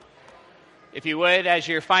If you would, as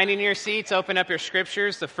you're finding your seats, open up your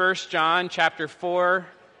scriptures to 1 John chapter 4,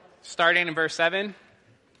 starting in verse 7.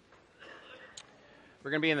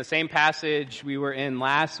 We're going to be in the same passage we were in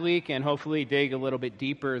last week and hopefully dig a little bit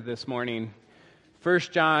deeper this morning. 1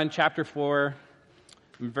 John chapter 4,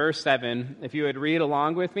 verse 7. If you would read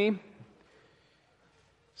along with me,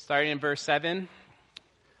 starting in verse 7.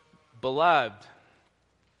 Beloved,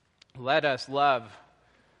 let us love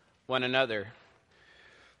one another.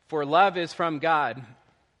 For love is from God,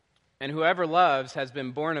 and whoever loves has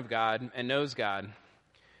been born of God and knows God.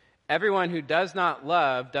 Everyone who does not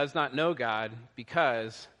love does not know God,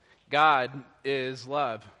 because God is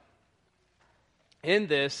love. In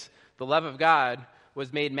this, the love of God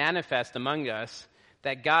was made manifest among us,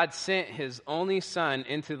 that God sent his only Son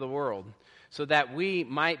into the world, so that we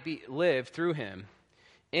might live through him.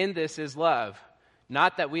 In this is love,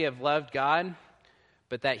 not that we have loved God,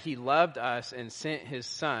 but that he loved us and sent his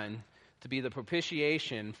Son to be the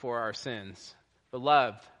propitiation for our sins.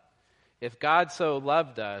 Beloved, if God so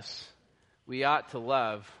loved us, we ought to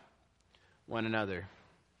love one another.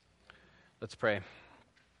 Let's pray.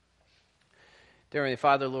 Dear Heavenly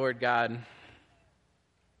Father, Lord God,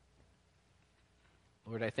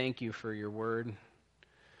 Lord, I thank you for your word.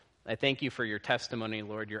 I thank you for your testimony,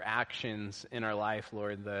 Lord, your actions in our life,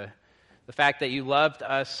 Lord, the fact that you loved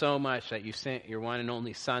us so much that you sent your one and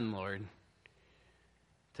only Son, Lord,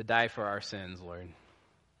 to die for our sins, Lord.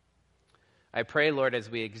 I pray, Lord, as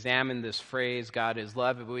we examine this phrase, God is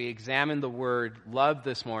love, if we examine the word love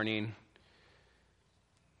this morning,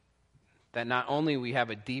 that not only we have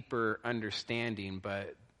a deeper understanding,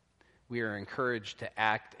 but we are encouraged to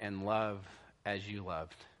act and love as you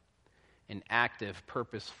loved. An active,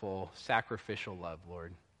 purposeful, sacrificial love,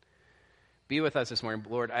 Lord. Be with us this morning,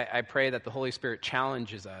 Lord. I pray that the Holy Spirit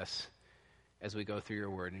challenges us as we go through your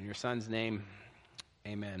word. In your Son's name,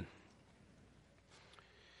 amen.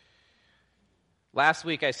 Last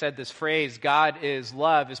week I said this phrase, God is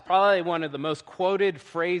love, is probably one of the most quoted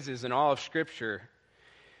phrases in all of Scripture.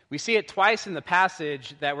 We see it twice in the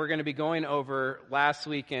passage that we're going to be going over last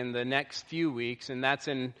week and the next few weeks, and that's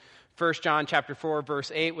in 1 John chapter 4,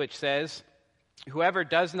 verse 8, which says, whoever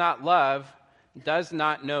does not love does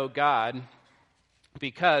not know God,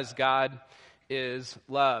 because God is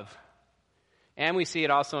love. And we see it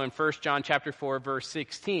also in 1 John chapter 4, verse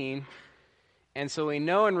 16. And so we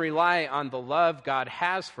know and rely on the love God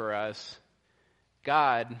has for us.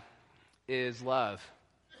 God is love.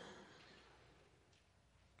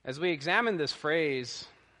 As we examine this phrase,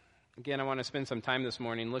 again, I want to spend some time this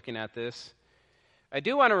morning looking at this. I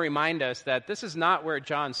do want to remind us that this is not where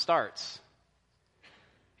John starts.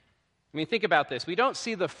 I mean, think about this. We don't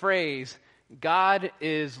see the phrase, God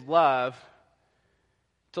is love,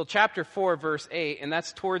 till chapter 4, verse 8, and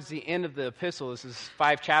that's towards the end of the epistle. This is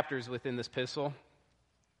 5 chapters within this epistle.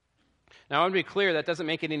 Now, I want to be clear, that doesn't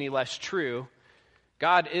make it any less true.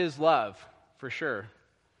 God is love, for sure.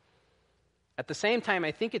 At the same time,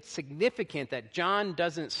 I think it's significant that John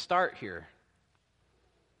doesn't start here.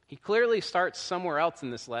 He clearly starts somewhere else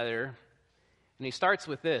in this letter, and he starts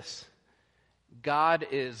with this: God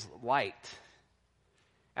is light.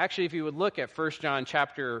 Actually, if you would look at 1 John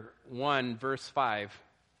chapter 1, verse 5.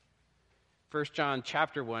 1 John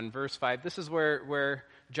chapter 1, verse 5. This is where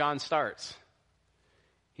John starts.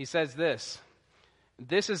 He says this: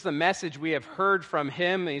 this is the message we have heard from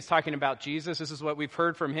him. And he's talking about Jesus. This is what we've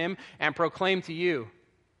heard from him and proclaimed to you.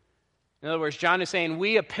 In other words, John is saying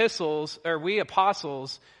we apostles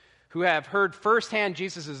who have heard firsthand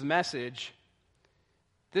Jesus' message,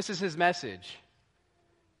 this is his message,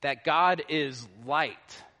 that God is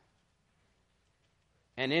light,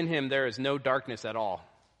 and in him there is no darkness at all.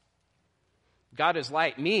 God is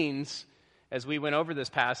light means, as we went over this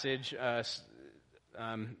passage a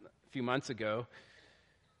few months ago,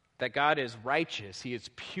 that God is righteous, he is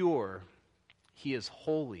pure, he is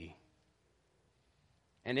holy,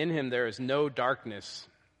 and in him there is no darkness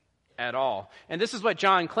at all. And this is what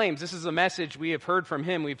John claims. This is a message we have heard from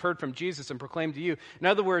him, we've heard from Jesus and proclaimed to you. In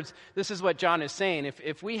other words, this is what John is saying.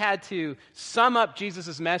 If we had to sum up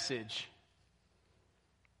Jesus' message,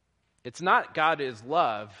 it's not God is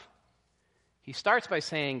love. He starts by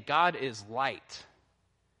saying God is light.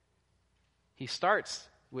 He starts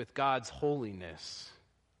with God's holiness.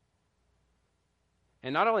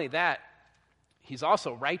 And not only that, he's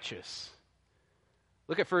also righteous.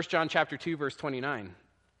 Look at 1 John chapter 2, verse 29.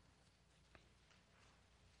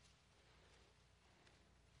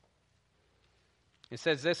 It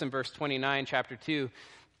says this in verse 29, chapter 2,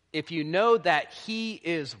 if you know that he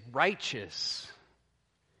is righteous,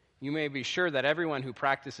 you may be sure that everyone who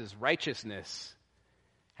practices righteousness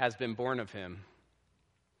has been born of him.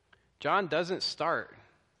 John doesn't start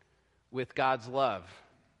with God's love.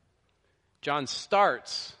 John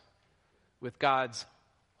starts with God's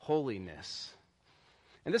holiness.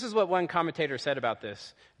 And this is what one commentator said about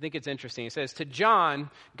this. I think it's interesting. He says, to John,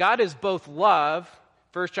 God is both love,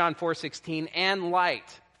 1 John 4:16, and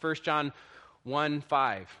light, 1 John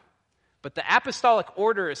 1:5. But the apostolic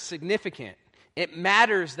order is significant. It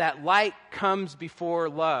matters that light comes before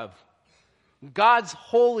love. God's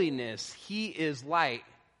holiness, he is light,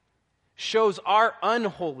 shows our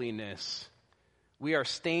unholiness. We are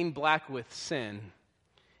stained black with sin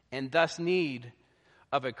and thus need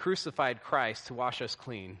of a crucified Christ to wash us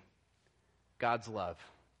clean. God's love.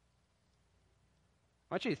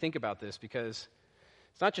 I want you to think about this because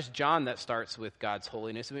it's not just John that starts with God's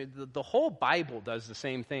holiness. I mean, the whole Bible does the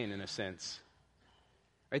same thing in a sense.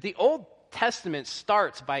 Right? The Old Testament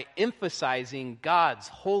starts by emphasizing God's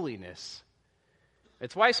holiness.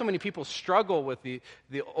 It's why so many people struggle with the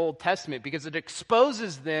Old Testament, because it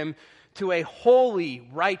exposes them to a holy,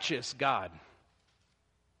 righteous God.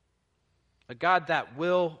 A God that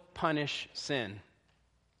will punish sin.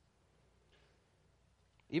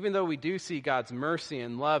 Even though we do see God's mercy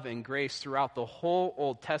and love and grace throughout the whole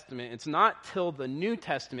Old Testament, it's not till the New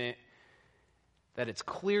Testament that it's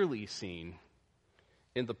clearly seen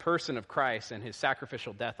in the person of Christ and his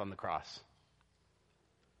sacrificial death on the cross.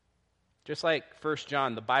 Just like 1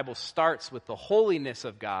 John, the Bible starts with the holiness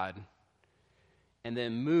of God and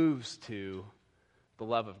then moves to the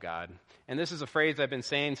love of God. And this is a phrase I've been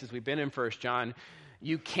saying since we've been in 1 John.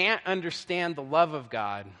 You can't understand the love of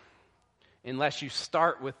God unless you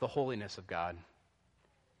start with the holiness of God.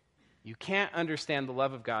 You can't understand the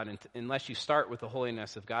love of God unless you start with the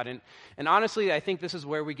holiness of God. And honestly, I think this is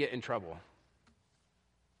where we get in trouble.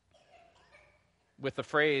 With the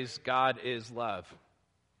phrase, God is love.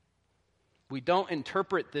 We don't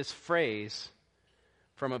interpret this phrase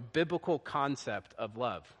from a biblical concept of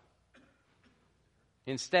love.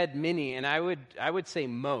 Instead, many, and I would say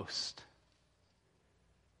most,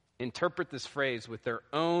 interpret this phrase with their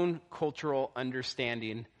own cultural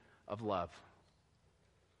understanding of love.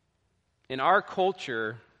 In our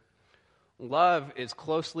culture, love is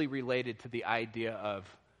closely related to the idea of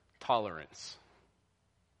tolerance.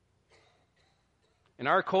 In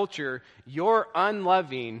our culture, you're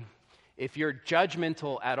unloving if you're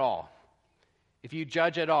judgmental at all. If you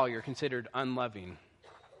judge at all, you're considered unloving.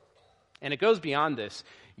 And it goes beyond this.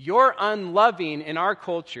 You're unloving in our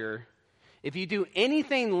culture if you do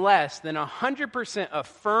anything less than 100%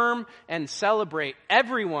 affirm and celebrate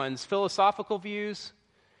everyone's philosophical views,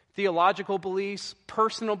 theological beliefs,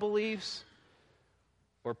 personal beliefs,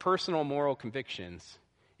 or personal moral convictions.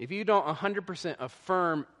 If you don't 100%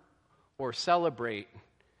 affirm or celebrate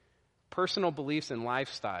personal beliefs and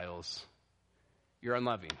lifestyles, you're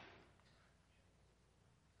unloving.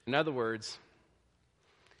 In other words,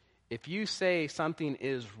 if you say something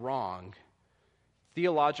is wrong,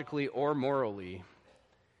 theologically or morally,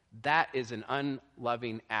 that is an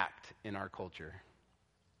unloving act in our culture.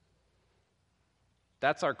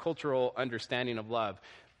 That's our cultural understanding of love.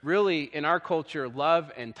 Really, in our culture,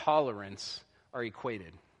 love and tolerance are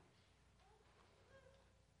equated.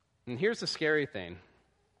 And here's the scary thing,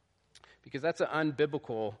 because that's an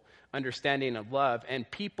unbiblical understanding of love, and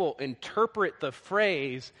people interpret the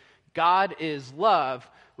phrase, God is love,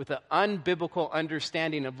 with an unbiblical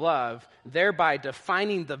understanding of love, thereby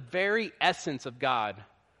defining the very essence of God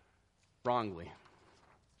wrongly,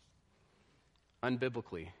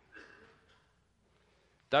 unbiblically.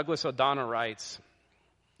 Douglas O'Donnell writes,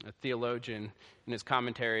 a theologian, in his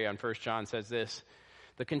commentary on 1 John says this: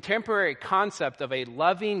 the contemporary concept of a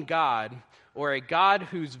loving God, or a God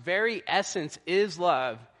whose very essence is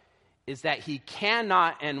love, is that he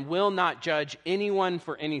cannot and will not judge anyone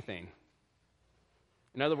for anything.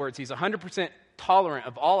 In other words, he's 100% tolerant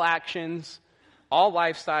of all actions, all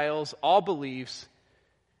lifestyles, all beliefs.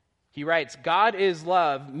 He writes, God is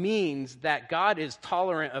love means that God is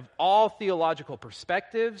tolerant of all theological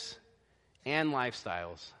perspectives and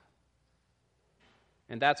lifestyles.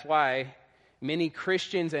 And that's why many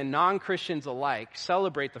Christians and non-Christians alike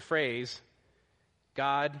celebrate the phrase,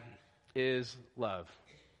 God is love.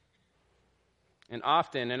 And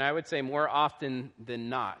often, and I would say more often than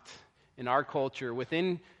not, in our culture,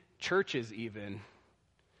 within churches even,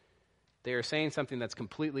 they are saying something that's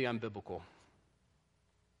completely unbiblical.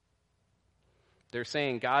 They're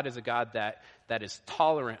saying God is a God that is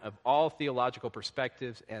tolerant of all theological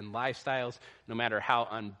perspectives and lifestyles, no matter how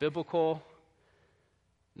unbiblical,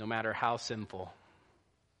 no matter how sinful.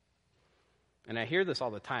 And I hear this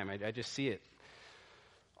all the time. I just see it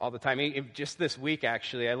all the time. Just this week,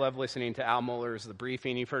 actually, I love listening to Al Mohler's The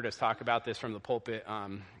Briefing. You've heard us talk about this from the pulpit.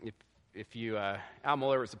 Al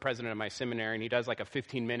Mueller was the president of my seminary, and he does like a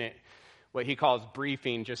 15-minute, what he calls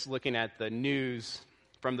briefing, just looking at the news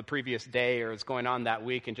from the previous day or what's going on that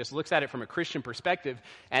week, and just looks at it from a Christian perspective.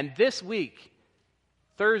 And this week,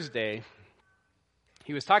 Thursday,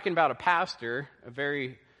 he was talking about a pastor, a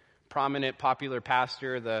very prominent, popular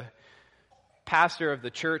pastor, the pastor of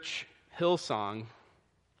the church Hillsong,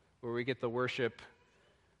 where we get the worship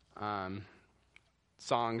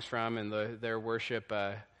songs from, and their worship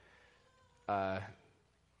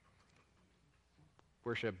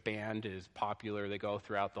worship band is popular. They go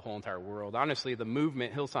throughout the whole entire world. Honestly, the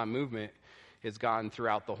movement, Hillsong movement, has gone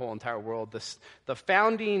throughout the whole entire world. The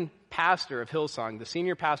founding pastor of Hillsong, the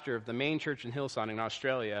senior pastor of the main church in Hillsong in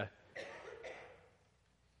Australia,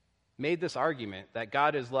 made this argument that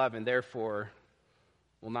God is love and therefore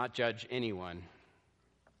will not judge anyone.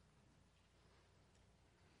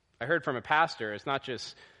 I heard from a pastor, it's not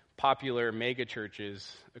just popular mega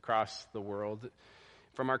churches across the world,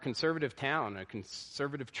 from our conservative town, a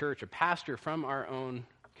conservative church, a pastor from our own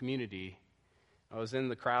community. I was in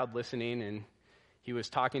the crowd listening, and he was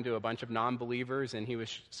talking to a bunch of non-believers, and he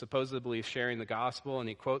was supposedly sharing the gospel, and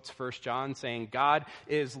he quotes 1 John saying, God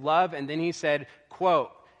is love, and then he said,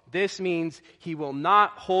 quote, this means he will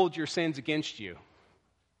not hold your sins against you.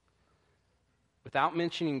 Without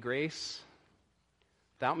mentioning grace,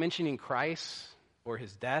 without mentioning Christ or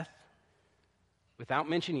his death, without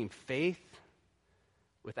mentioning faith,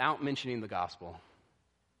 without mentioning the gospel.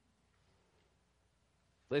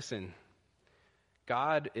 Listen,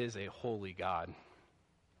 God is a holy God,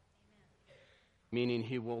 meaning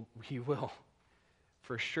he will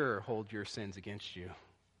for sure hold your sins against you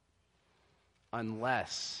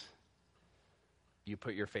unless you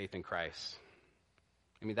put your faith in Christ.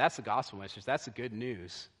 I mean, that's the gospel message. That's the good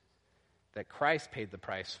news, that Christ paid the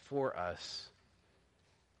price for us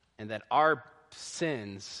and that our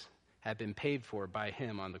sins have been paid for by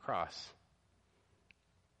him on the cross.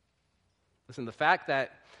 Listen, the fact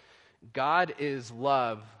that God is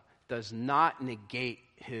love does not negate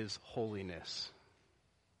his holiness.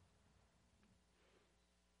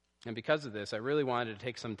 And because of this, I really wanted to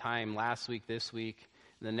take some time last week, this week,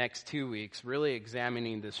 the next 2 weeks, really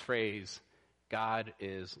examining this phrase, God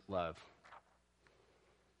is love.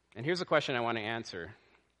 And here's a question I want to answer.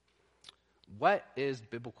 What is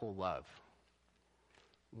biblical love?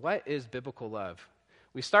 What is biblical love?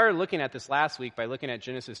 We started looking at this last week by looking at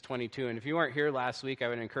Genesis 22. And if you weren't here last week, I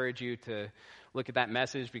would encourage you to look at that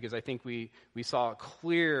message, because I think we saw a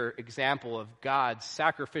clear example of God's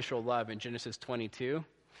sacrificial love in Genesis 22.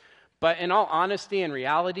 But in all honesty and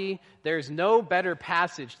reality, there's no better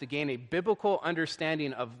passage to gain a biblical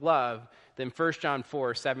understanding of love than 1 John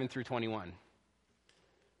 4, 7 through 21.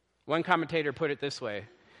 One commentator put it this way: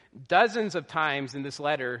 dozens of times in this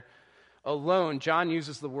letter alone, John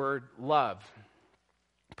uses the word love.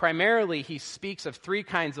 Primarily, he speaks of three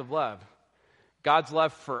kinds of love: God's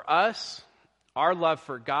love for us, our love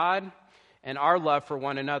for God, and our love for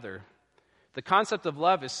one another. The concept of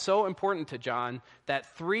love is so important to John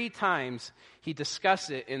that 3 times he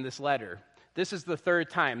discussed it in this letter. This is the third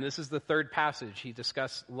time. This is the third passage he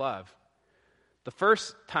discussed love. The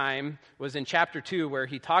first time was in chapter 2, where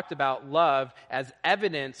he talked about love as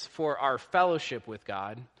evidence for our fellowship with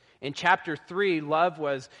God. In chapter 3, love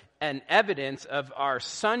was an evidence of our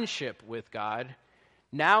sonship with God.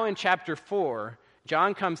 Now in chapter 4,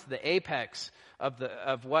 John comes to the apex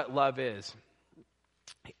of what love is.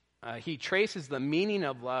 He traces the meaning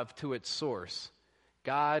of love to its source.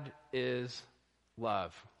 God is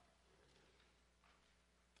love.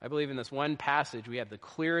 I believe in this one passage we have the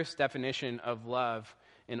clearest definition of love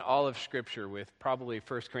in all of Scripture, with probably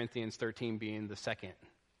 1 Corinthians 13 being the second.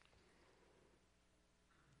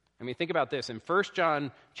 I mean, think about this. In 1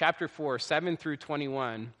 John chapter 4, 7 through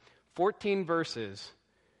 21, 14 verses,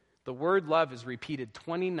 the word love is repeated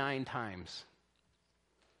 29 times.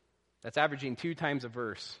 That's averaging 2 times a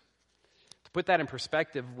verse. To put that in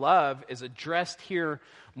perspective, love is addressed here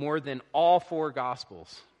more than all 4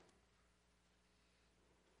 Gospels.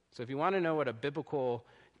 So if you want to know what a biblical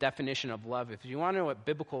definition of love, if you want to know what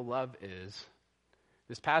biblical love is,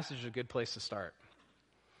 this passage is a good place to start.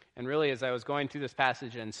 And really, as I was going through this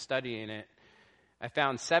passage and studying it, I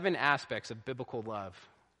found 7 aspects of biblical love.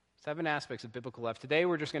 7 aspects of biblical love. Today,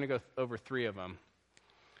 we're just going to go over 3 of them.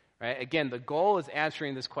 Right? Again, the goal is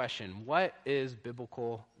answering this question: what is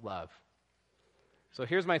biblical love? So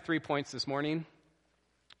here's my 3 points this morning.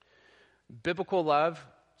 Biblical love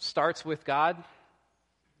starts with God.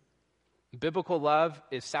 Biblical love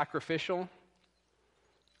is sacrificial.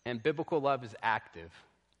 And biblical love is active.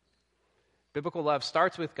 Biblical love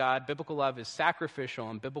starts with God, biblical love is sacrificial,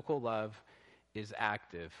 and biblical love is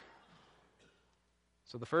active.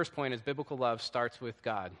 So the first point is biblical love starts with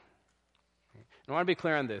God. And I want to be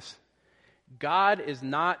clear on this. God is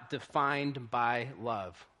not defined by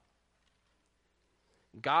love.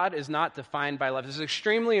 God is not defined by love. This is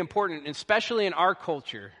extremely important, especially in our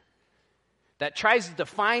culture, that tries to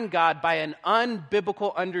define God by an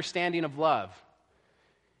unbiblical understanding of love.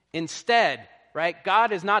 Instead, right,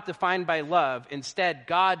 God is not defined by love. Instead,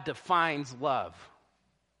 God defines love.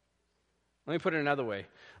 Let me put it another way.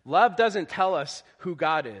 Love doesn't tell us who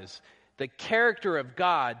God is. The character of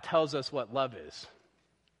God tells us what love is.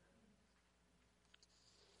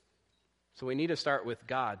 So we need to start with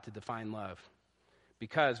God to define love.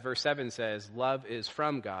 Because verse 7 says, love is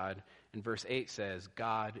from God, and verse 8 says,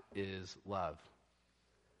 God is love.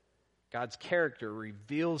 God's character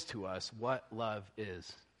reveals to us what love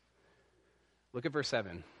is. Look at verse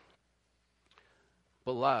 7.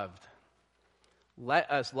 Beloved, let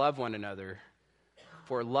us love one another,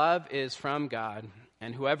 for love is from God,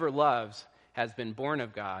 and whoever loves has been born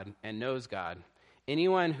of God and knows God.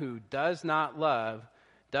 Anyone who does not love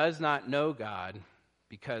does not know God,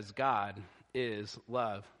 because God is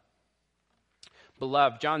love.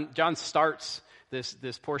 Beloved, John starts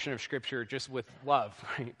this portion of Scripture just with love,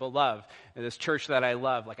 right? Beloved, and this church that I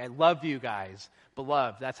love. Like, I love you guys,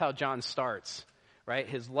 beloved. That's how John starts, right?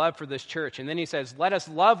 His love for this church. And then he says, let us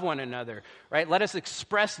love one another, right? Let us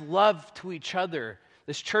express love to each other.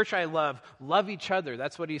 This church I love each other.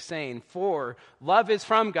 That's what he's saying. For love is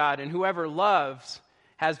from God, and whoever loves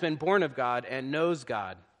has been born of God and knows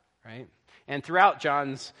God, right? And throughout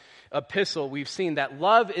John's epistle, we've seen that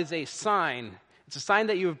love is a sign. It's a sign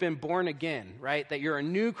that you have been born again, right? That you're a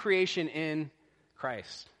new creation in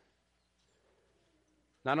Christ.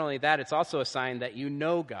 Not only that, it's also a sign that you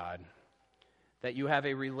know God, that you have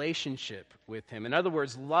a relationship with him. In other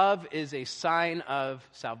words, love is a sign of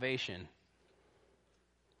salvation.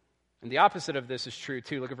 And the opposite of this is true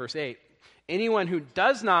too. Look at verse 8. Anyone who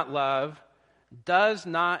does not love does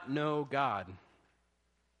not know God.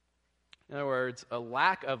 In other words, a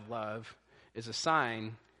lack of love is a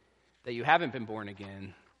sign that you haven't been born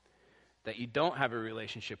again, that you don't have a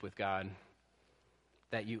relationship with God,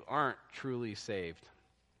 that you aren't truly saved.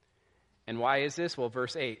 And why is this? Well,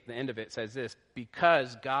 verse 8, the end of it says this,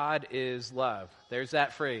 because God is love. There's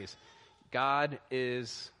that phrase, God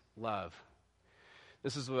is love.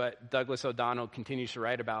 This is what Douglas O'Donnell continues to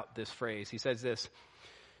write about this phrase. He says this,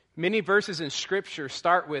 many verses in Scripture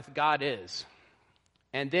start with God is,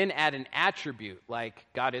 and then add an attribute like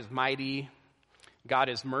God is mighty, God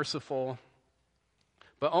is merciful,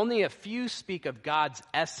 but only a few speak of God's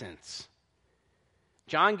essence.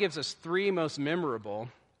 John gives us three most memorable.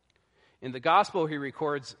 In the gospel, he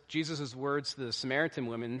records Jesus' words to the Samaritan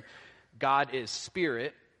woman, God is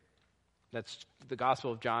spirit. That's the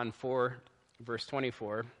gospel of John 4, verse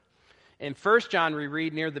 24. In 1 John, we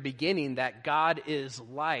read near the beginning that God is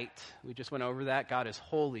light. We just went over that. God is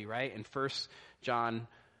holy, right? In 1 John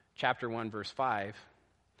chapter 1, verse 5.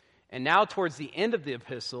 And now towards the end of the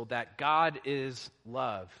epistle, that God is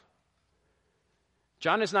love.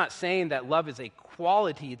 John is not saying that love is a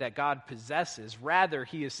quality that God possesses. Rather,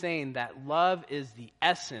 he is saying that love is the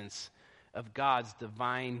essence of God's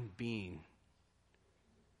divine being. You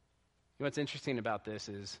know what's interesting about this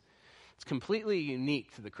is it's completely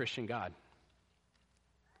unique to the Christian God.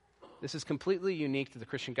 This is completely unique to the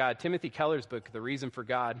Christian God. Timothy Keller's book, The Reason for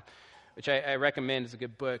God, which I recommend is a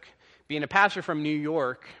good book. Being a pastor from New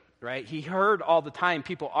York, right, he heard all the time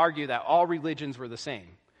people argue that all religions were the same,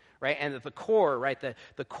 right? And at the core, right,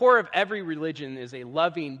 the core of every religion is a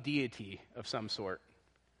loving deity of some sort.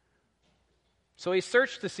 So he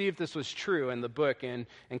searched to see if this was true in the book, and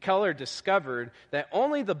Keller discovered that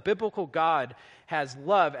only the biblical God has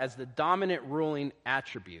love as the dominant ruling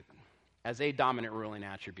attribute, as a dominant ruling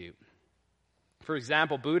attribute. For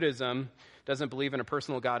example, Buddhism doesn't believe in a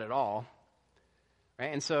personal God at all,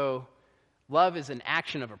 right? And so love is an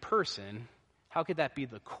action of a person. How could that be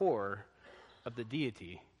the core of the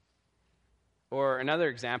deity? Or another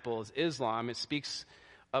example is Islam. It speaks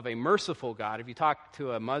of a merciful God. If you talk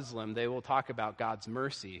to a Muslim, they will talk about God's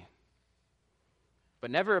mercy, but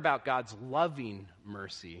never about God's loving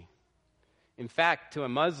mercy. In fact, to a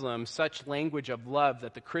Muslim, such language of love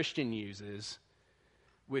that the Christian uses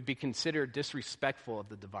would be considered disrespectful of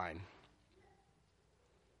the divine.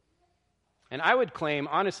 And I would claim,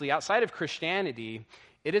 honestly, outside of Christianity,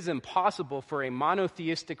 it is impossible for a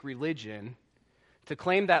monotheistic religion to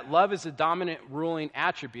claim that love is the dominant ruling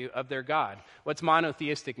attribute of their God. What's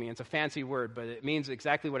monotheistic mean? It's a fancy word, but it means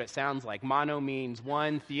exactly what it sounds like. Mono means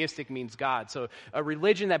one, theistic means God. So a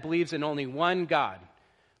religion that believes in only one God.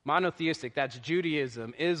 Monotheistic, that's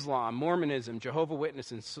Judaism, Islam, Mormonism, Jehovah's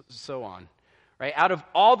Witnesses, and so on. Right? Out of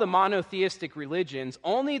all the monotheistic religions,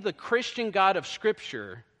 only the Christian God of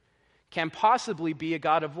Scripture can possibly be a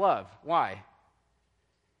God of love. Why?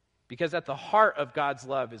 Because at the heart of God's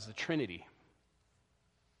love is the Trinity.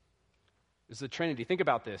 Is the Trinity. Think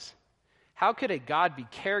about this. How could a God be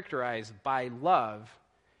characterized by love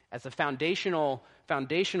as a foundational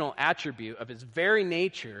attribute of his very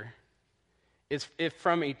nature if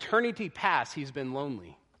from eternity past he's been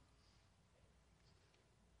lonely?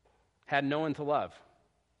 Had no one to love.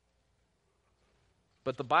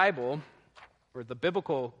 But the Bible, or the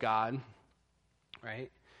biblical God,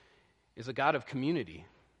 right, is a God of community,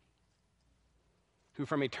 who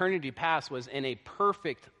from eternity past was in a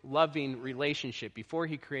perfect, loving relationship before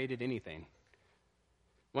he created anything.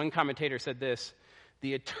 One commentator said this: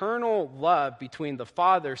 the eternal love between the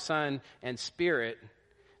Father, Son, and Spirit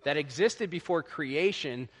that existed before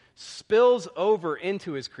creation spills over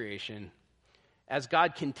into his creation as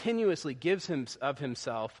God continuously gives him of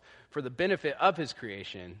himself for the benefit of his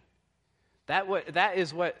creation. That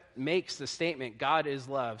is what makes the statement, God is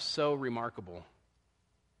love, so remarkable.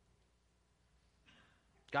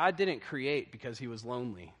 God didn't create because he was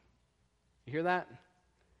lonely. You hear that?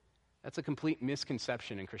 That's a complete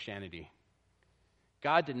misconception in Christianity.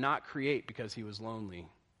 God did not create because he was lonely,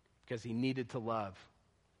 because he needed to love.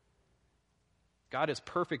 God is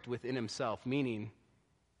perfect within himself, meaning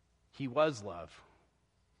he was love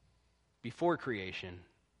before creation.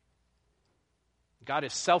 God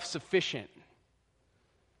is self-sufficient.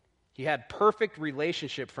 He had perfect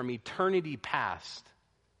relationship from eternity past.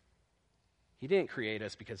 He didn't create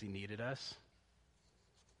us because he needed us.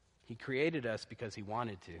 He created us because he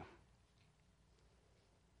wanted to.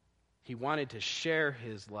 He wanted to share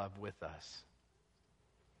his love with us.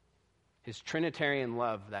 His Trinitarian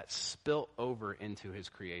love that spilt over into his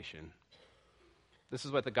creation. This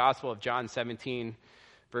is what the Gospel of John 17,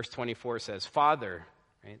 verse 24 says. Father,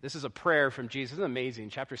 right? This is a prayer from Jesus. This is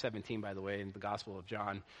amazing. Chapter 17, by the way, in the Gospel of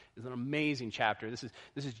John is an amazing chapter. This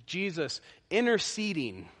is Jesus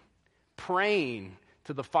interceding, praying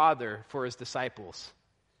to the Father for his disciples.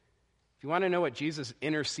 If you want to know what Jesus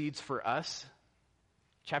intercedes for us,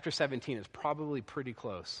 chapter 17 is probably pretty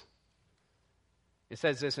close. It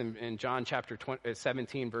says this in John chapter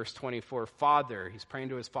 17, verse 24. Father, he's praying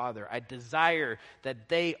to his Father, I desire that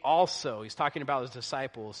they also, he's talking about his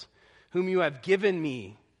disciples, whom you have given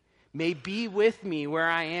me, may be with me where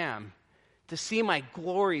I am, to see my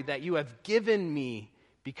glory that you have given me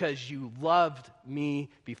because you loved me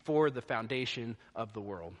before the foundation of the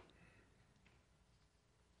world.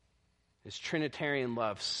 His Trinitarian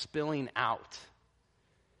love spilling out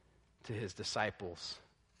to his disciples,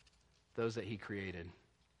 those that he created.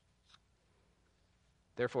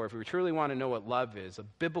 Therefore, if we truly want to know what love is, a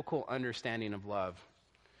biblical understanding of love,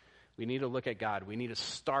 we need to look at God. We need to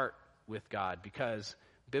start with God, because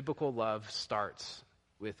biblical love starts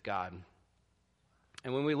with God.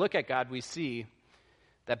 And when we look at God, we see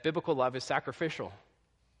that biblical love is sacrificial.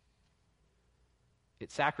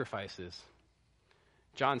 It sacrifices.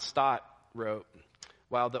 John Stott wrote,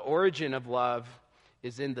 while the origin of love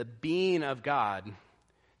is in the being of God,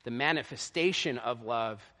 the manifestation of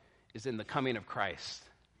love is in the coming of Christ.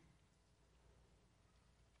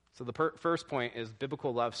 So the first point is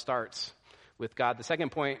biblical love starts with God. The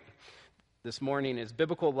second point this morning is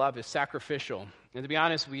biblical love is sacrificial. And to be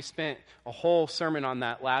honest, we spent a whole sermon on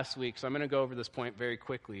that last week, so I'm going to go over this point very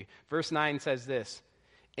quickly. Verse 9 says this: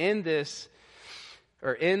 In this,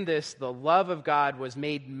 the love of God was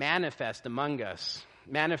made manifest among us.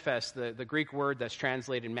 Manifest, the Greek word that's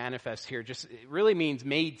translated manifest here, just it really means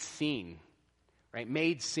made seen, right?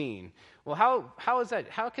 Made seen. Well, how is that?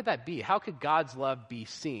 How could that be? How could God's love be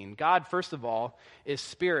seen? God, first of all, is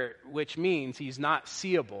spirit, which means he's not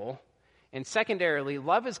seeable. And secondarily,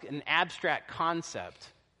 love is an abstract concept.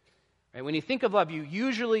 Right? When you think of love, you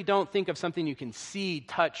usually don't think of something you can see,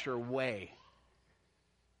 touch, or weigh.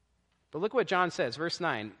 But look what John says, verse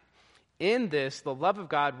 9. In this, the love of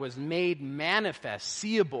God was made manifest,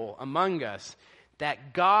 seeable among us,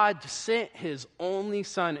 that God sent his only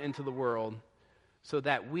Son into the world so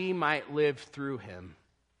that we might live through him.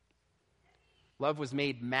 Love was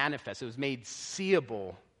made manifest. It was made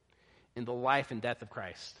seeable in the life and death of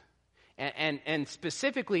Christ. And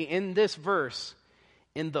specifically in this verse,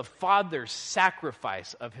 in the Father's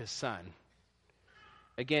sacrifice of his Son.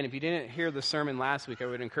 Again, if you didn't hear the sermon last week, I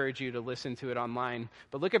would encourage you to listen to it online.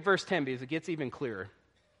 But look at verse 10 because it gets even clearer.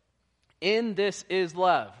 In this is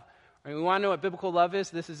love. Right, we want to know what biblical love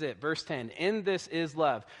is? This is it. Verse 10. In this is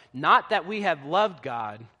love. Not that we have loved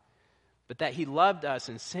God, but that he loved us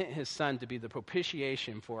and sent his Son to be the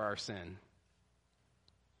propitiation for our sin.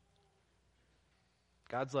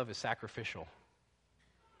 God's love is sacrificial.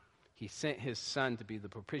 He sent his son to be the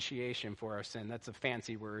propitiation for our sin. That's a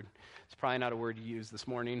fancy word. It's probably not a word you use this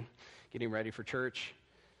morning, getting ready for church,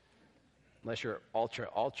 unless you're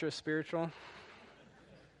ultra spiritual.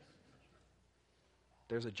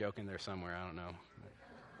 There's a joke in there somewhere, I don't know.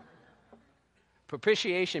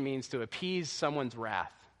 Propitiation means to appease someone's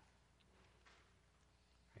wrath.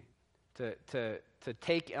 To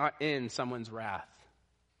take in someone's wrath.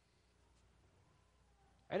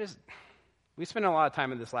 We spent a lot of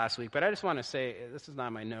time on this last week, but I just want to say, this is not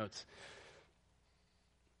in my notes.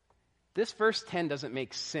 This verse 10 doesn't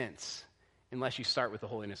make sense unless you start with the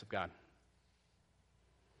holiness of God.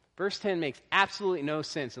 Verse 10 makes absolutely no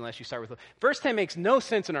sense unless you start with... Verse 10 makes no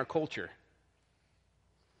sense in our culture.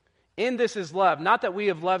 In this is love, not that we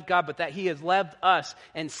have loved God, but that he has loved us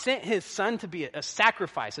and sent his son to be a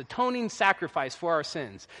sacrifice, atoning sacrifice for our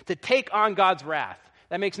sins, to take on God's wrath.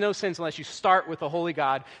 That makes no sense unless you start with a holy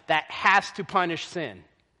God that has to punish sin.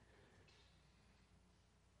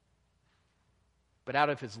 But out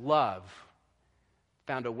of his love,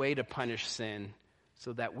 found a way to punish sin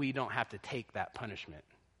so that we don't have to take that punishment.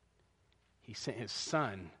 He sent his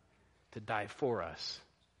son to die for us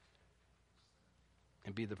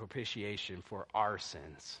and be the propitiation for our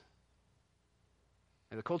sins.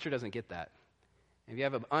 And the culture doesn't get that. If you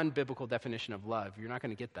have an unbiblical definition of love, you're not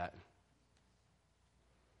going to get that.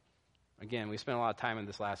 Again, we spent a lot of time on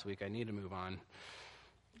this last week. I need to move on.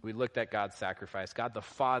 We looked at God's sacrifice. God the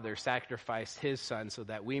Father sacrificed his son so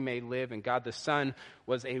that we may live, and God the Son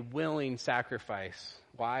was a willing sacrifice.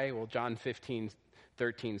 Why? Well, John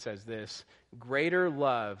 15:13 says this, greater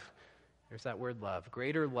love, there's that word love,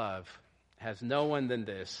 greater love has no one than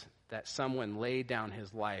this, that someone lay down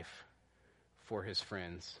his life for his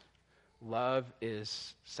friends. Love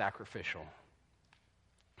is sacrificial.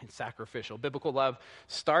 It's sacrificial. Biblical love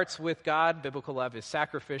starts with God. Biblical love is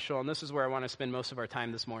sacrificial. And this is where I want to spend most of our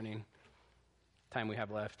time this morning, time we have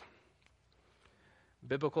left.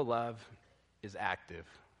 Biblical love is active.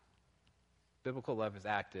 Biblical love is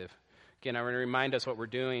active. Again, I want to remind us what we're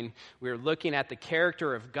doing. We're looking at the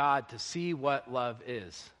character of God to see what love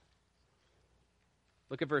is.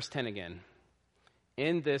 Look at verse 10 again.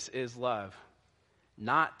 In this is love,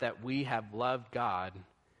 not that we have loved God,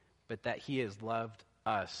 but that he has loved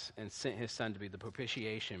us and sent his son to be the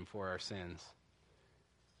propitiation for our sins.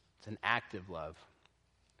 It's an active love.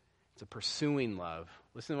 It's a pursuing love.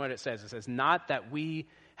 Listen to what it says. It says, not that we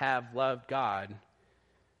have loved God,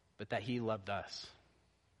 but that he loved us.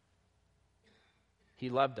 He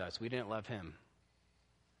loved us. We didn't love him.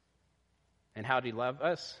 And how did he love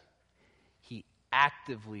us? He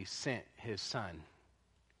actively sent his son.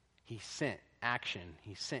 He sent action.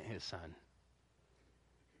 He sent his son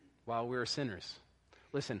while we were sinners.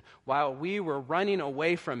 Listen, while we were running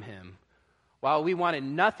away from him, while we wanted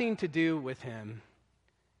nothing to do with him,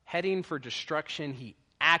 heading for destruction, he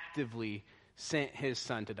actively sent his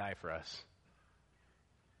son to die for us.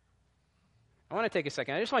 I want to take a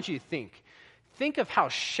second. I just want you to think. Think of how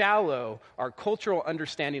shallow our cultural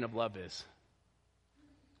understanding of love is.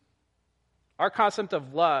 Our concept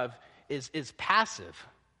of love is passive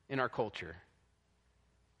in our culture.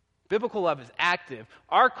 Biblical love is active.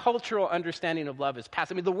 Our cultural understanding of love is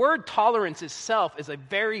passive. I mean, the word tolerance itself is a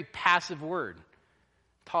very passive word.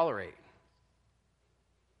 Tolerate.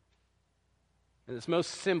 In its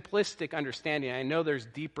most simplistic understanding, I know there's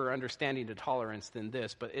deeper understanding to tolerance than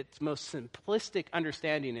this, but its most simplistic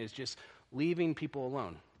understanding is just leaving people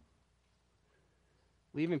alone.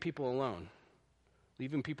 Leaving people alone.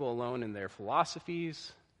 Leaving people alone in their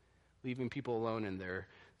philosophies, leaving people alone in their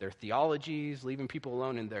theologies, leaving people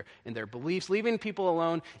alone in their beliefs, leaving people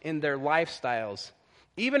alone in their lifestyles.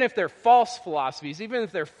 Even if they're false philosophies, even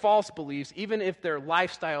if they're false beliefs, even if their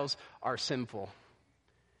lifestyles are sinful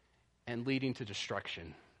and leading to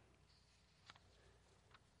destruction.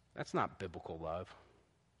 That's not biblical love.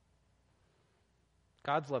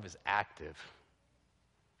 God's love is active.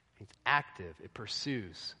 It's active. It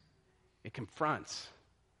pursues. It confronts.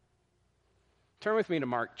 Turn with me to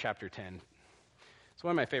Mark chapter 10. It's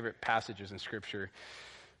one of my favorite passages in Scripture.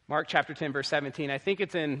 Mark chapter 10, verse 17. I think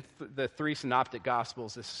it's in the three synoptic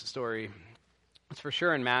Gospels, this story. It's for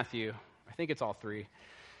sure in Matthew. I think it's all three.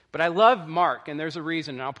 But I love Mark, and there's a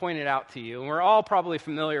reason, and I'll point it out to you. And we're all probably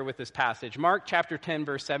familiar with this passage. Mark chapter 10,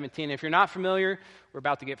 verse 17. If you're not familiar, we're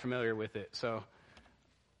about to get familiar with it. So,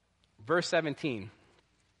 verse 17.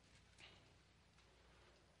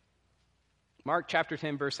 Mark chapter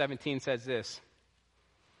 10, verse 17 says this.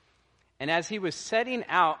 And as he was setting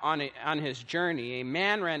out on his journey, a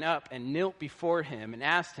man ran up and knelt before him and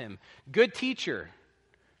asked him, "Good teacher."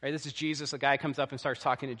 Right, this is Jesus. A guy comes up and starts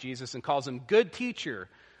talking to Jesus and calls him, "Good teacher,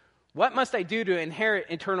 What must I do to inherit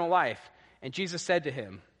eternal life? And Jesus said to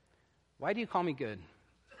him, why do you call me good?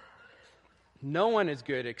 No one is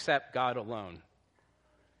good except God alone.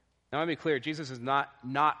 Now, let me be clear. Jesus is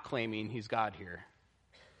not claiming he's God here.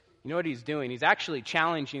 You know what he's doing? He's actually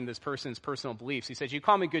challenging this person's personal beliefs. He says, you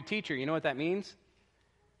call me good teacher. You know what that means?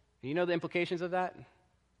 You know the implications of that? He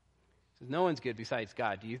says, no one's good besides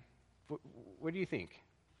God. What do you think?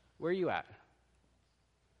 Where are you at?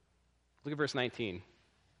 Look at verse 19.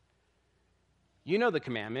 You know the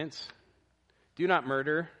commandments. Do not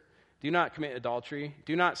murder. Do not commit adultery.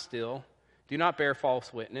 Do not steal. Do not bear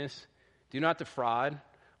false witness. Do not defraud.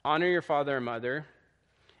 Honor your father and mother.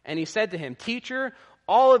 And he said to him, Teacher,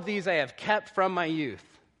 all of these I have kept from my youth.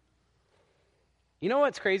 You know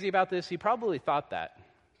what's crazy about this? He probably thought that.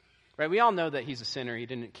 Right? We all know that he's a sinner. He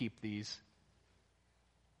didn't keep these.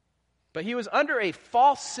 But he was under a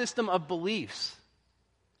false system of beliefs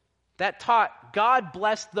that taught God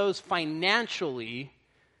blessed those financially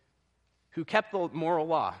who kept the moral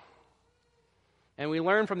law. And we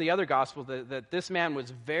learn from the other gospel that this man was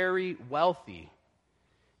very wealthy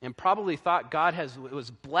and probably thought God was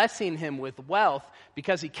blessing him with wealth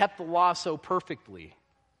because he kept the law so perfectly.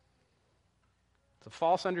 It's a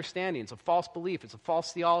false understanding. It's a false belief. It's a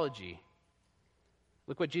false theology.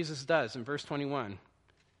 Look what Jesus does in verse 21.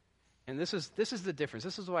 And this is the difference.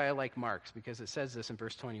 This is why I like Mark's, because it says this in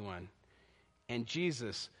verse 21. And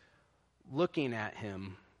Jesus, looking at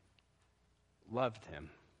him, loved him.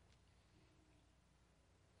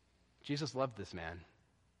 Jesus loved this man.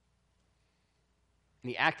 And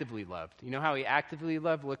he actively loved. You know how he actively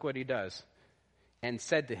loved? Look what he does. And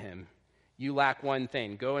said to him, you lack one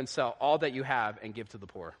thing. Go and sell all that you have and give to the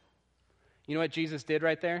poor. You know what Jesus did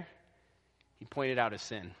right there? He pointed out his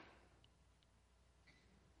sin.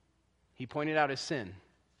 He pointed out his sin.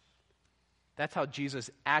 That's how Jesus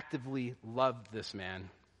actively loved this man.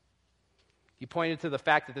 He pointed to the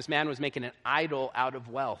fact that this man was making an idol out of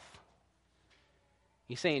wealth.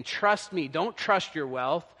 He's saying, trust me, don't trust your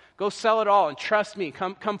wealth. Go sell it all and trust me.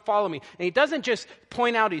 Come follow me. And he doesn't just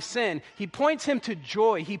point out his sin. He points him to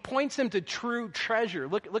joy. He points him to true treasure.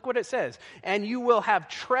 Look what it says. And you will have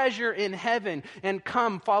treasure in heaven, and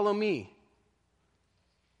come follow me.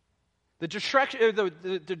 The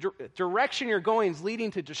direction you're going is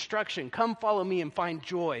leading to destruction. Come follow me and find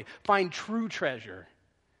joy. Find true treasure.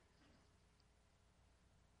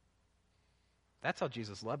 That's how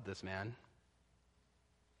Jesus loved this man.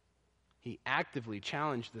 He actively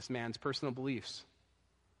challenged this man's personal beliefs.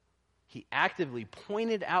 He actively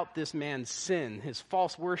pointed out this man's sin, his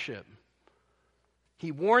false worship.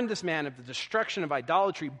 He warned this man of the destruction of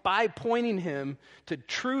idolatry by pointing him to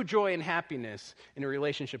true joy and happiness in a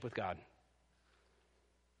relationship with God.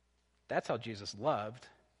 That's how Jesus loved.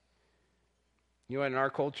 You know, in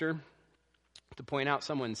our culture, to point out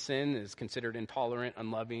someone's sin is considered intolerant,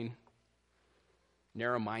 unloving,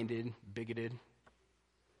 narrow-minded, bigoted.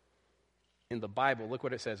 In the Bible, look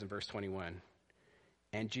what it says in verse 21.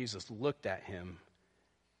 And Jesus looked at him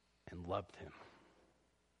and loved him.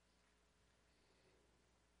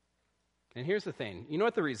 And here's the thing. You know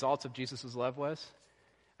what the results of Jesus' love was?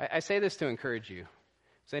 I say this to encourage you.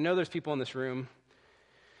 Because I know there's people in this room,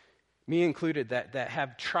 me included, that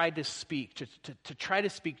have tried to speak, to try to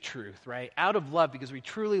speak truth, right? Out of love, because we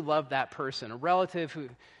truly love that person, a relative who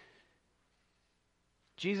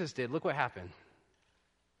Jesus did. Look what happened.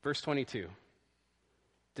 Verse 22.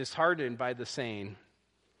 Disheartened by the saying,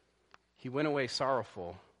 he went away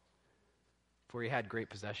sorrowful, for he had great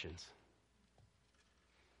possessions.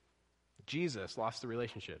 Jesus lost the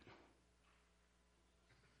relationship.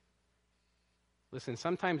 Listen,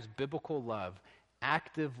 sometimes biblical love,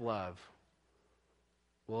 active love,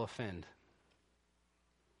 will offend.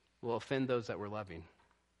 Will offend those that we're loving.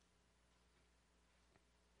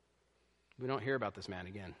 We don't hear about this man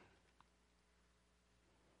again.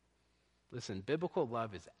 Listen, biblical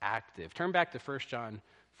love is active. Turn back to 1 John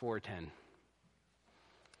 4:10.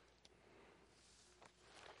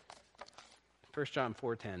 1 John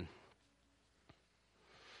 4:10.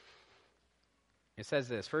 It says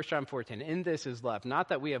this, 1 John 4:10, in this is love, not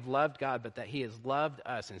that we have loved God, but that he has loved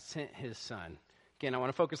us and sent his Son. Again, I want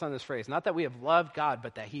to focus on this phrase, not that we have loved God,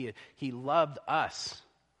 but that he loved us.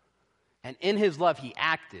 And in his love, he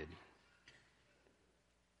acted.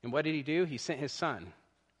 And what did he do? He sent his Son.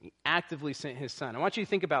 He actively sent his Son. I want you to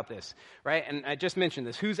think about this, right? And I just mentioned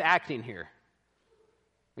this. Who's acting here?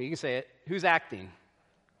 Well, you can say it. Who's acting?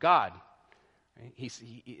 God. Right?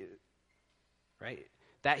 Right?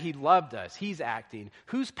 That he loved us. He's acting.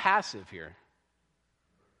 Who's passive here?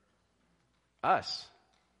 Us.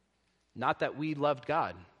 Not that we loved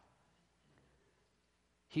God.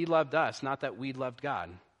 He loved us, not that we loved God.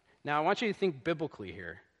 Now, I want you to think biblically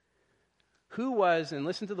here. Who was, and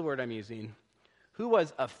listen to the word I'm using, who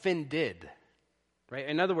was offended? Right?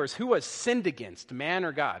 In other words, who was sinned against, man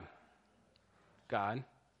or God? God.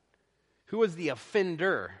 Who was the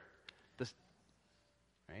offender?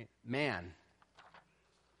 Right? Man.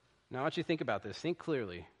 Now, I want you to think about this. Think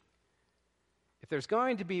clearly. If there's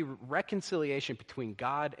going to be reconciliation between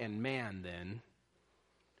God and man, then,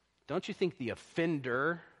 don't you think the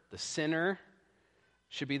offender, the sinner,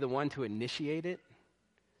 should be the one to initiate it,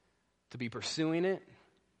 to be pursuing it,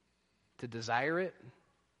 to desire it?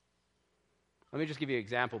 Let me just give you an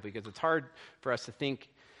example, because it's hard for us to think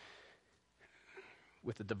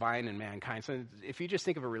with the divine and mankind. So if you just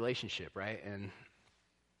think of a relationship, right? And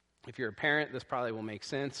if you're a parent, this probably will make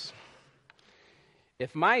sense.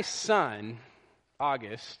 If my son,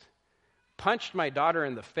 August, punched my daughter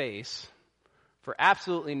in the face for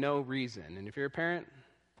absolutely no reason, and if you're a parent,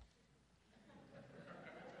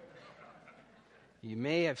 you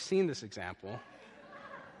may have seen this example.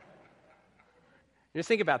 Just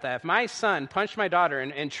think about that. If my son punched my daughter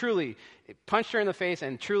and truly punched her in the face,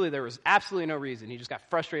 and truly there was absolutely no reason, he just got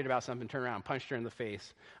frustrated about something, turned around, punched her in the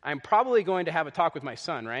face, I'm probably going to have a talk with my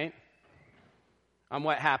son, right? On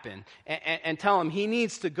what happened. And tell him he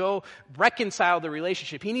needs to go reconcile the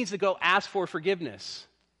relationship. He needs to go ask for forgiveness.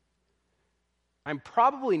 I'm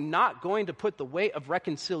probably not going to put the weight of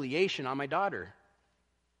reconciliation on my daughter,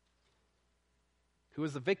 who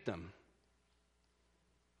was the victim,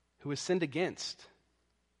 who was sinned against.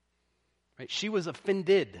 Right? She was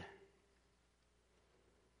offended.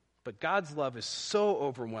 But God's love is so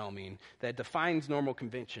overwhelming that it defines normal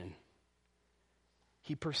convention.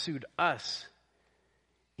 He pursued us,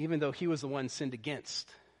 even though he was the one sinned against.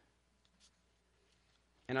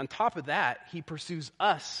 And on top of that, he pursues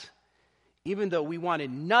us, even though we wanted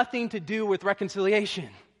nothing to do with reconciliation.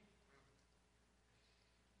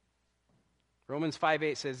 Romans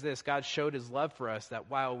 5:8 says this: God showed his love for us, that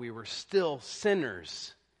while we were still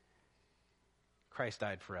sinners, Christ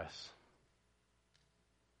died for us.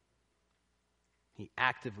 He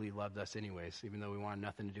actively loved us anyways, even though we wanted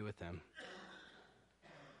nothing to do with him.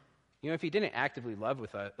 You know, if he didn't actively love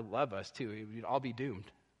us too, we'd all be doomed.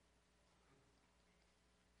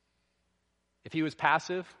 If he was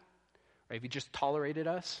passive, or if he just tolerated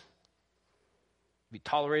us, if he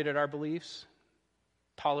tolerated our beliefs,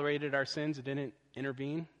 tolerated our sins and didn't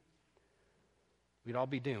intervene, we'd all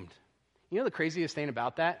be doomed. You know the craziest thing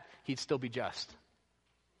about that? He'd still be just.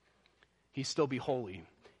 He'd still be holy.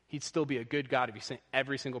 He'd still be a good God if he sent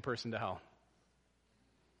every single person to hell.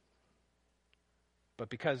 But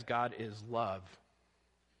because God is love,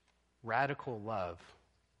 radical love,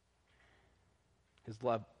 his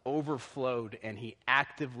love overflowed and he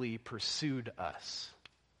actively pursued us,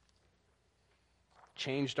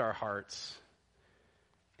 changed our hearts,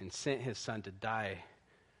 and sent his son to die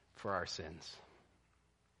for our sins.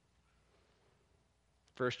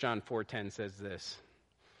 1 John 4:10 says this: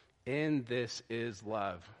 "In this is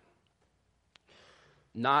love,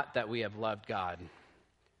 not that we have loved God,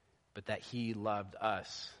 but that he loved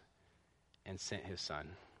us and sent his son."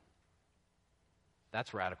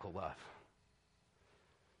 That's radical love.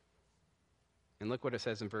 And look what it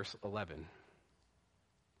says in verse 11.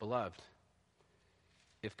 "Beloved,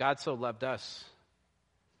 if God so loved us,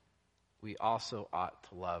 we also ought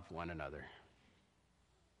to love one another."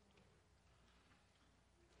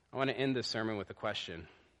 I want to end this sermon with a question.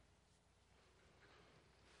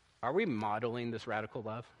 Are we modeling this radical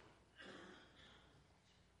love?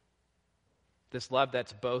 This love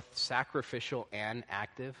that's both sacrificial and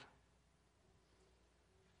active?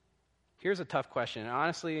 Here's a tough question. And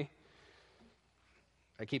honestly,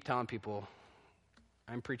 I keep telling people,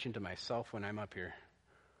 I'm preaching to myself when I'm up here.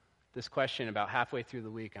 This question about halfway through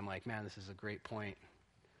the week, I'm like, man, this is a great point.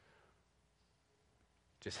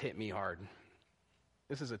 Just hit me hard.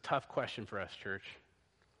 This is a tough question for us, church.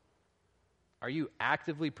 Are you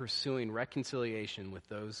actively pursuing reconciliation with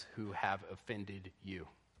those who have offended you?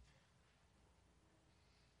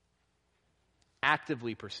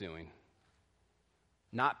 Actively pursuing,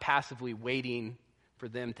 not passively waiting for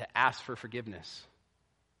them to ask for forgiveness.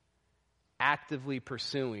 Actively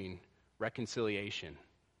pursuing reconciliation,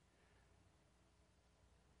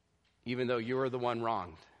 even though you were the one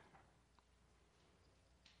wronged.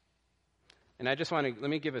 And I just want to, let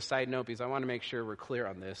me give a side note because I want to make sure we're clear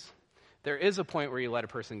on this. There is a point where you let a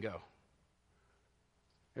person go.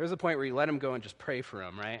 There is a point where you let him go and just pray for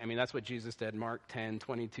him, right? I mean, that's what Jesus did. Mark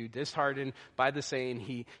 10:22, disheartened by the saying,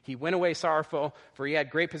 he went away sorrowful, for he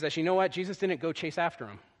had great possession. You know what? Jesus didn't go chase after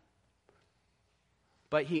him.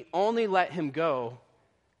 But he only let him go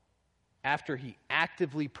after he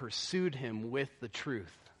actively pursued him with the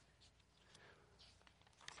truth.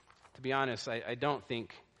 to be honest, I don't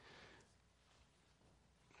think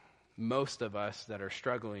most of us that are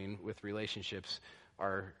struggling with relationships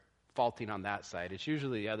are faulting on that side. It's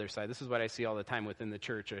usually the other side. This is what I see all the time within the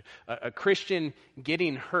church. A Christian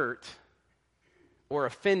getting hurt or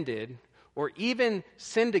offended or even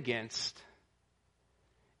sinned against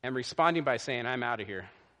and responding by saying, I'm out of here,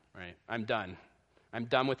 right? I'm done. I'm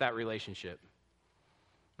done with that relationship.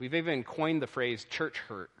 We've even coined the phrase church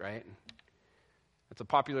hurt, right? It's a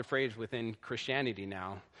popular phrase within Christianity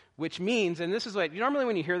now, which means, and this is what, normally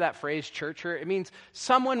when you hear that phrase church hurt, it means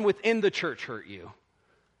someone within the church hurt you.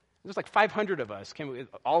 There's like 500 of us. Can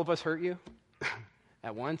all of us hurt you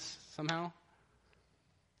at once somehow?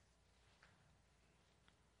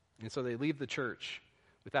 And so they leave the church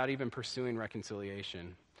without even pursuing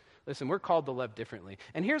reconciliation. Listen, we're called to love differently.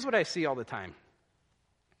 And here's what I see all the time.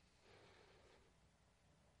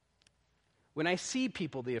 When I see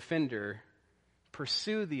people, the offender,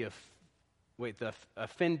 pursue the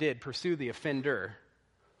offended pursue the offender,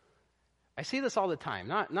 I see this all the time.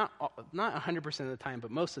 Not 100% of the time,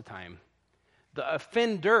 but most of the time. The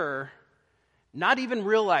offender not even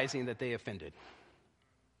realizing that they offended,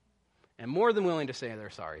 and more than willing to say they're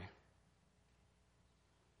sorry.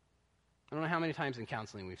 I don't know how many times in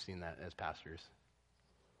counseling we've seen that as pastors.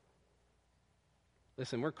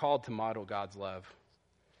 Listen, we're called to model God's love.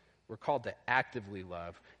 We're called to actively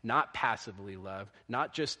love, not passively love,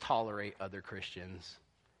 not just tolerate other Christians.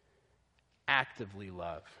 Actively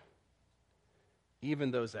love.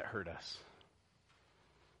 Even those that hurt us.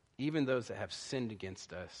 Even those that have sinned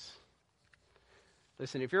against us.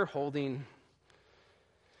 Listen, if you're holding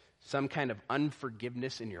some kind of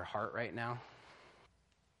unforgiveness in your heart right now,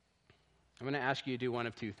 I'm going to ask you to do one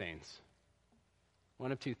of two things.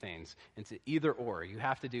 One of two things. It's either or. You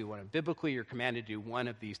have to do one. Biblically, you're commanded to do one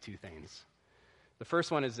of these two things. The first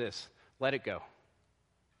one is this: let it go.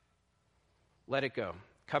 Let it go.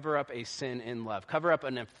 Cover up a sin in love. Cover up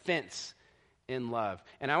an offense in love.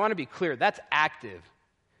 And I want to be clear, that's active.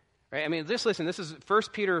 Right? I mean, just listen, this is 1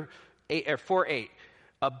 Peter 4:8.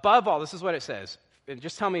 Above all, this is what it says. And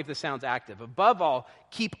just tell me if this sounds active. Above all,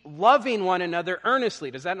 keep loving one another earnestly.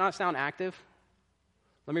 Does that not sound active?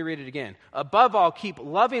 Let me read it again. Above all, keep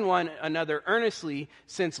loving one another earnestly,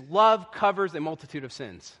 since love covers a multitude of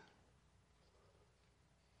sins.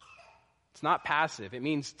 It's not passive. It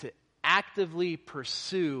means to actively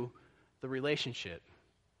pursue the relationship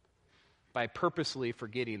by purposely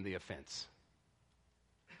forgetting the offense.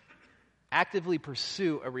 Actively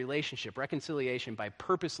pursue a relationship, reconciliation, by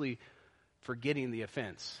purposely forgetting the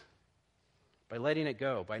offense, by letting it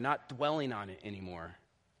go, by not dwelling on it anymore.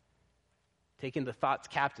 Taking the thoughts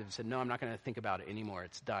captive and said, no, I'm not going to think about it anymore.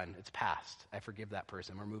 It's done. It's past. I forgive that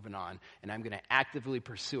person. We're moving on. And I'm going to actively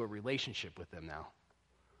pursue a relationship with them now.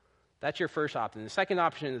 That's your first option. The second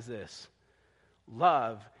option is this: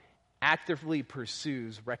 love actively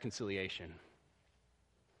pursues reconciliation.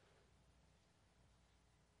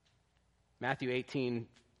 Matthew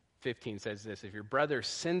 18:15 says this: if your brother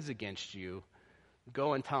sins against you,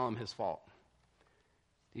 go and tell him his fault.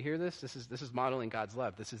 Do you hear this? This is modeling God's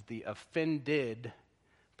love. This is the offended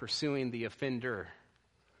pursuing the offender.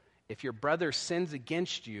 If your brother sins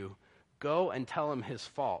against you, go and tell him his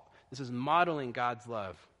fault. This is modeling God's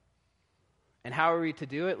love. And how are we to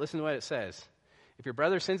do it? Listen to what it says. If your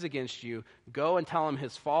brother sins against you, go and tell him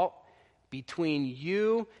his fault between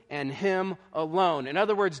you and him alone. In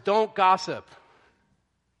other words, don't gossip.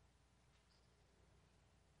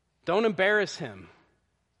 Don't embarrass him.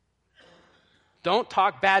 Don't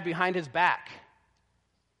talk bad behind his back.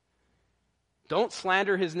 Don't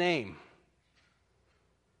slander his name.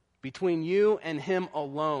 Between you and him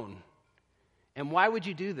alone. And why would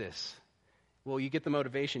you do this? Well, you get the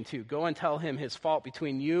motivation too. Go and tell him his fault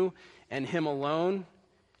between you and him alone,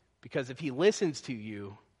 because if he listens to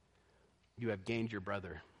you, you have gained your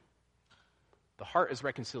brother. The heart is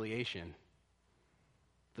reconciliation.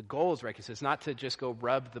 The goal is reconciliation. It's not to just go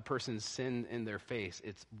rub the person's sin in their face.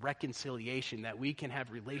 It's reconciliation, that we can have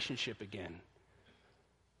relationship again.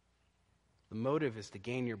 The motive is to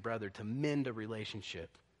gain your brother, to mend a relationship.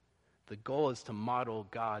 The goal is to model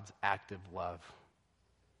God's active love.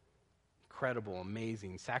 Incredible,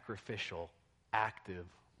 amazing, sacrificial, active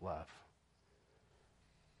love.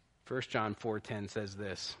 1 John 4:10 says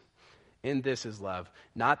this: in this is love,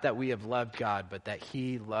 not that we have loved God, but that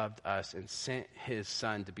he loved us and sent his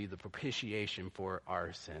Son to be the propitiation for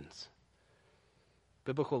our sins.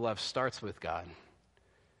 Biblical love starts with God.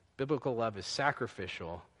 Biblical love is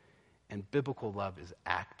sacrificial, and biblical love is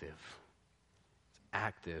active. It's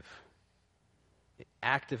active. It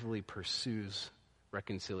actively pursues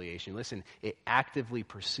reconciliation. Listen, it actively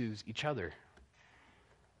pursues each other.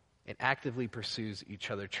 It actively pursues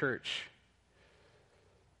each other. Church,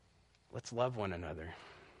 let's love one another.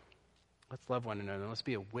 Let's love one another. Let's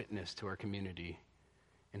be a witness to our community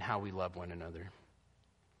in how we love one another.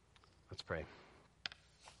 Let's pray.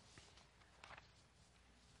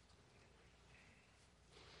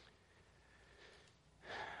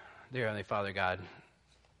 Dear Heavenly Father God,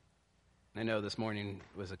 I know this morning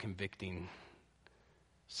was a convicting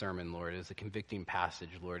sermon, Lord. It was a convicting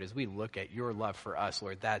passage, Lord. As we look at your love for us,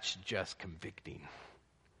 Lord, that's just convicting.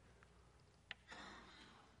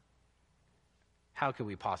 How could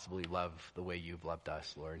we possibly love the way you've loved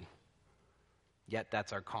us, Lord? Yet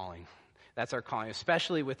that's our calling. That's our calling,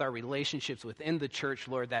 especially with our relationships within the church,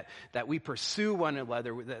 Lord, that we pursue one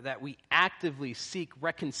another, that we actively seek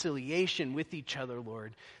reconciliation with each other,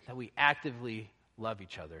 Lord, that we actively love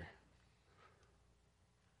each other.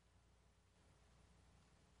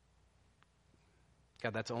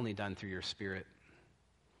 God, that's only done through your Spirit.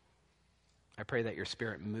 I pray that your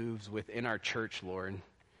Spirit moves within our church, Lord,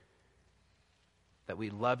 that we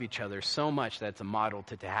love each other so much that it's a model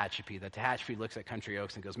to Tehachapi, that Tehachapi looks at Country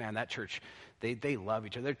Oaks and goes, man, that church, they love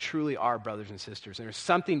each other. They truly are brothers and sisters. And there's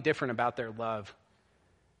something different about their love,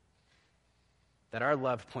 that our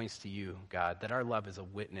love points to you, God, that our love is a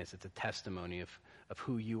witness. It's a testimony of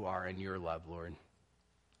who you are and your love, Lord.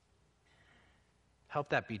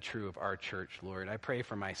 Help that be true of our church, Lord. I pray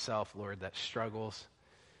for myself, Lord, that struggles.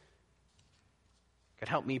 God,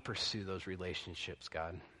 help me pursue those relationships,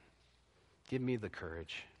 God. Give me the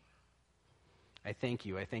courage. I thank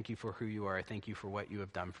you. I thank you for who you are. I thank you for what you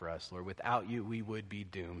have done for us, Lord. Without you, we would be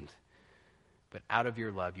doomed. But out of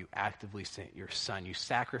your love, you actively sent your Son. You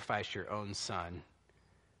sacrificed your own Son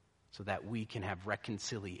so that we can have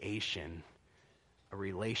reconciliation, a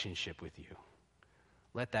relationship with you.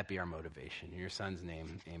 Let that be our motivation. In your Son's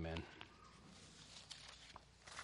name, amen.